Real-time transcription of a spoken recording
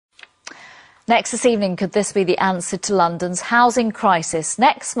Next this evening, could this be the answer to London's housing crisis?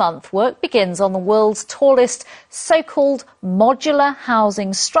 Next month, work begins on the world's tallest so-called modular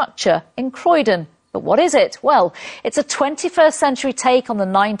housing structure in Croydon. But what is it? Well, it's a 21st century take on the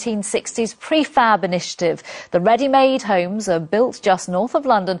 1960s prefab initiative. The ready-made homes are built just north of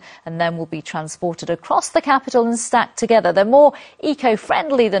London and then will be transported across the capital and stacked together. They're more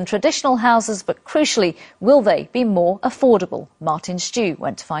eco-friendly than traditional houses, but crucially, will they be more affordable? Martin Stew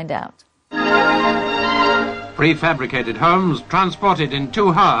went to find out. Prefabricated homes transported in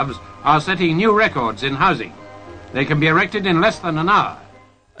two halves are setting new records in housing. They can be erected in less than an hour.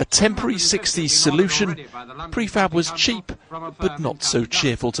 A temporary 60s solution, prefab was cheap, but not so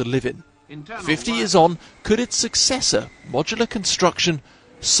cheerful to live in. 50 years on, could its successor, modular construction,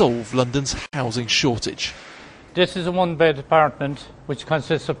 solve London's housing shortage? This is a one-bed apartment which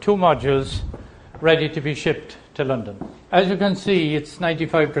consists of two modules ready to be shipped to London. As you can see, it's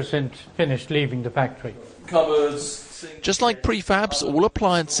 95% finished leaving the factory. Cupboards. Just like prefabs, all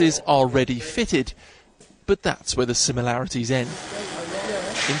appliances are ready fitted, but that's where the similarities end.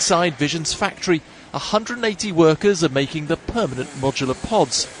 Inside Vision's factory, 180 workers are making the permanent modular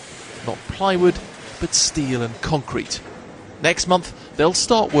pods. Not plywood, but steel and concrete. Next month, they'll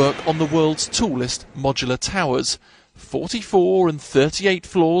start work on the world's tallest modular towers. 44 and 38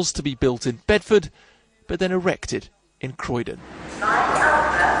 floors to be built in Bedford, but then erected in Croydon.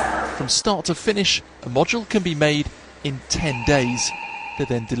 From start to finish, a module can be made in 10 days. They're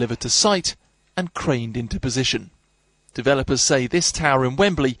then delivered to site and craned into position. Developers say this tower in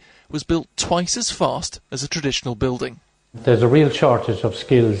Wembley was built twice as fast as a traditional building. There's a real shortage of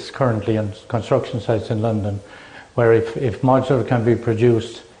skills currently on construction sites in London, where if modular can be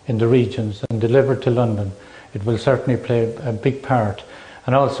produced in the regions and delivered to London, it will certainly play a big part.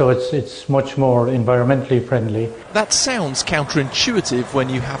 And also it's much more environmentally friendly. That sounds counterintuitive when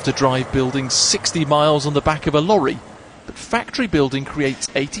you have to drive buildings 60 miles on the back of a lorry, but factory building creates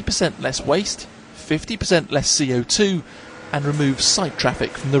 80% less waste, 50% less CO2 and removes site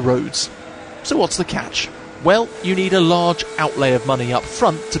traffic from the roads. So what's the catch? Well, you need a large outlay of money up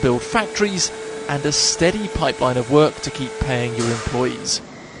front to build factories and a steady pipeline of work to keep paying your employees.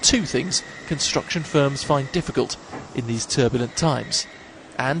 Two things construction firms find difficult in these turbulent times.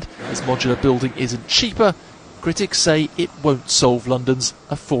 And as modular building isn't cheaper, critics say it won't solve London's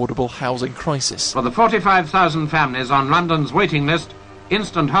affordable housing crisis. For the 45,000 families on London's waiting list,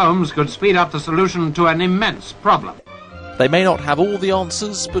 instant homes could speed up the solution to an immense problem. They may not have all the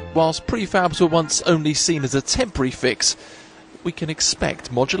answers, but whilst prefabs were once only seen as a temporary fix, we can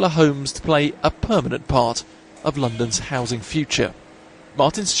expect modular homes to play a permanent part of London's housing future.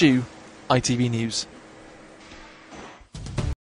 Martin Stew, ITV News.